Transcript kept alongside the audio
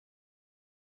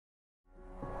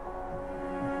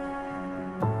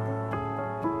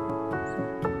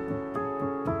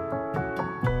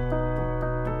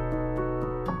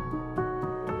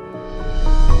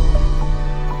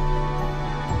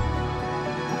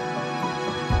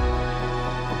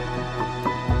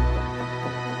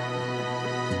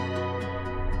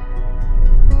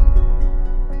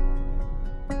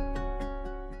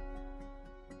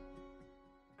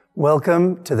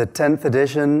Welcome to the 10th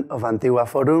edition of Antigua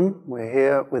Forum. We're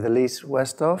here with Elise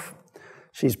Westhoff.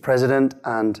 She's President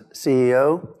and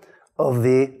CEO of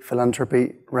the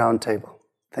Philanthropy Roundtable.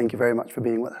 Thank you very much for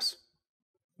being with us.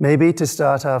 Maybe to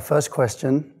start our first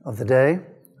question of the day,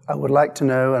 I would like to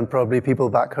know, and probably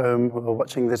people back home who are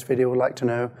watching this video would like to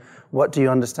know, what do you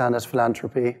understand as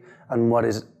philanthropy, and what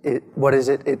is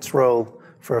its role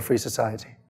for a free society?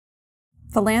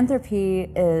 Philanthropy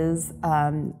is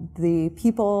the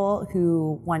people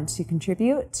who want to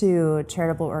contribute to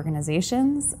charitable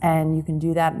organizations, and you can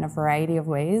do that in a variety of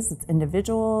ways. It's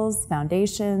individuals,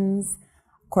 foundations,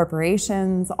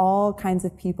 corporations, all kinds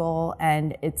of people,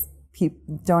 and it's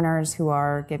donors who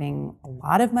are giving a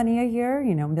lot of money a year,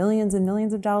 millions and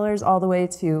millions of dollars, all the way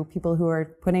to people who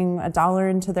are putting $1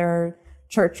 into their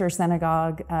church or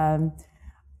synagogue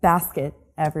basket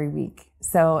every week.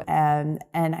 So, and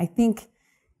I think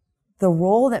the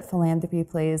role that philanthropy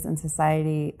plays in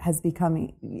society has become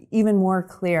even more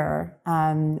clear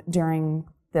during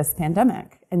this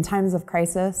pandemic. In times of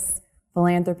crisis,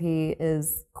 philanthropy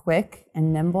is quick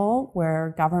and nimble,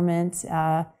 where government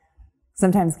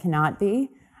sometimes cannot be.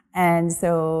 And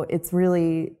so it's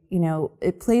really,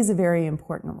 it plays a very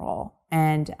important role.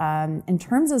 And in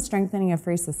terms of strengthening a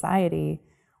free society,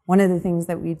 one of the things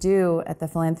that we do at the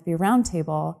Philanthropy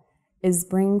Roundtable is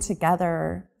bring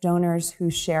together donors who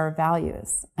share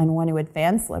values and want to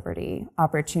advance liberty,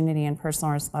 opportunity, and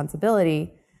personal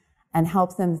responsibility, and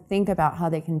help them think about how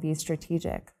they can be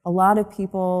strategic. A lot of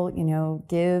people,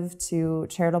 give to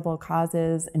charitable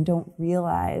causes and don't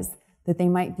realize that they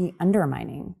might be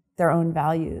undermining their own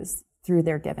values through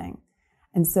their giving.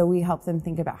 And so we help them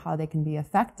think about how they can be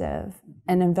effective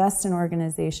and invest in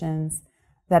organizations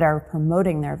that are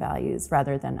promoting their values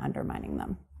rather than undermining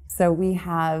them. So we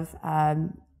have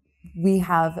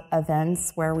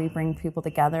events where we bring people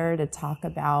together to talk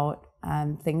about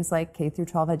things like K through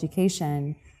 12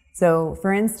 education. So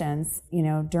for instance,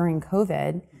 during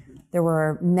COVID, there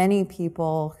were many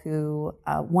people who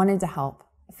wanted to help,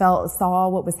 saw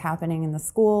what was happening in the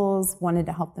schools, wanted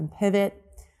to help them pivot,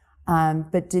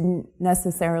 but didn't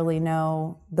necessarily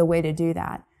know the way to do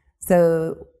that.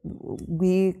 So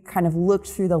we kind of looked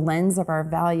through the lens of our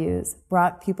values,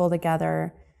 brought people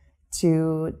together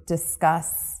to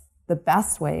discuss the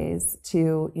best ways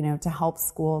to help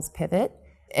schools pivot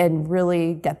and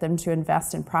really get them to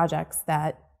invest in projects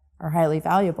that are highly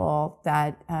valuable,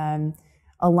 that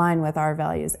align with our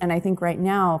values. And I think right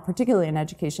now, particularly in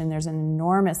education, there's an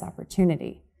enormous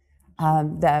opportunity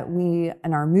that we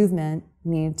and our movement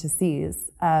need to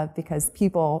seize because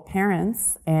people,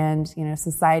 parents, and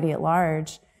society at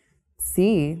large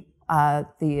see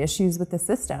the issues with the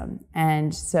system.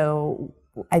 And so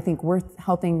I think we're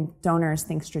helping donors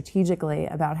think strategically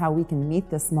about how we can meet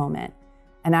this moment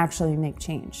and actually make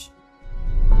change.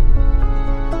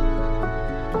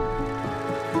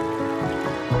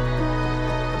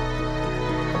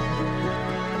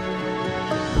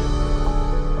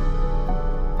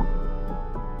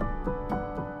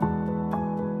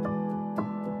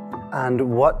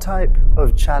 And what type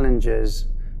of challenges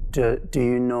do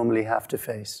you normally have to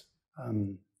face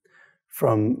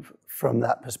from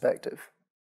that perspective?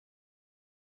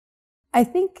 I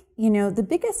think, the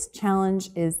biggest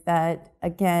challenge is that,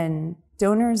 again,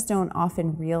 donors don't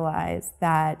often realize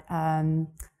that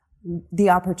the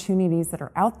opportunities that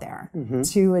are out there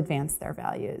to advance their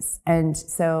values. And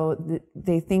so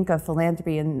they think of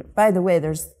philanthropy, and by the way,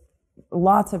 there's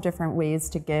lots of different ways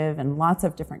to give and lots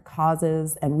of different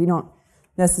causes, and we don't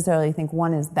necessarily think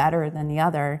one is better than the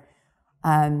other.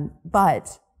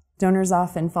 But donors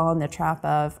often fall in the trap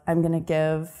of, I'm going to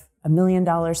give $1 million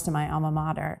to my alma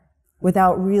mater,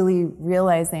 without really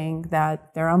realizing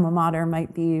that their alma mater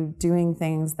might be doing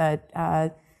things that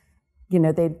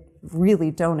they really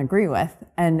don't agree with,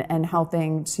 and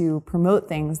helping to promote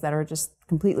things that are just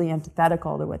completely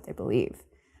antithetical to what they believe.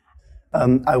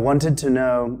 I wanted to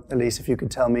know, Elise, if you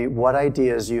could tell me what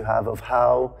ideas you have of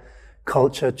how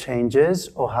culture changes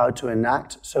or how to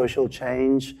enact social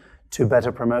change to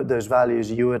better promote those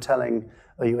values. You were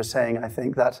saying, I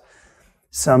think, that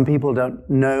some people don't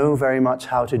know very much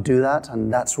how to do that,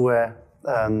 and that's where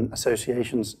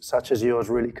associations such as yours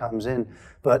really comes in.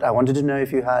 But I wanted to know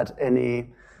if you had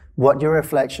what your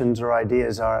reflections or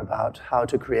ideas are about how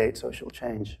to create social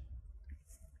change.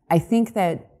 I think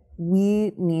that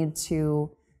we need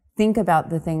to think about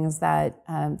the things that,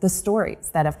 the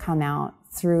stories that have come out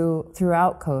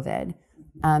throughout COVID.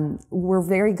 We're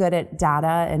very good at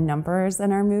data and numbers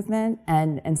in our movement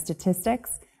and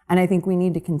statistics. And I think we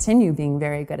need to continue being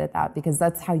very good at that, because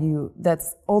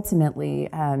that's ultimately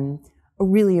a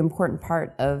really important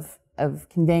part of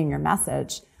conveying your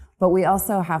message. But we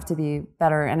also have to be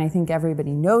better, and I think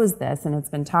everybody knows this, and it's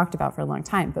been talked about for a long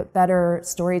time, but better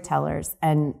storytellers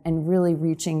and really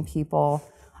reaching people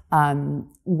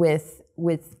with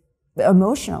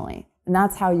emotionally. And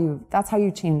that's how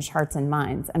you change hearts and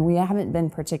minds. And we haven't been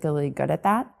particularly good at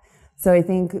that. So I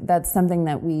think that's something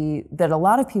that a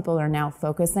lot of people are now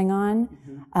focusing on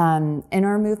in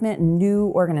our movement.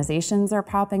 New organizations are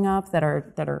popping up that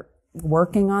are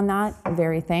working on that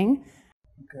very thing.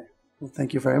 Okay. Well,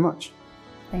 thank you very much.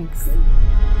 Thanks.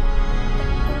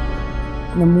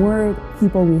 The more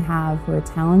people we have who are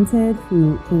talented,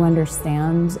 who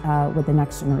understand what the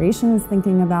next generation is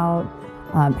thinking about,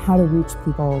 how to reach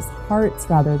people's hearts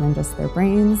rather than just their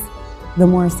brains, the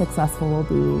more successful we'll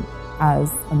be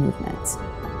as a movement.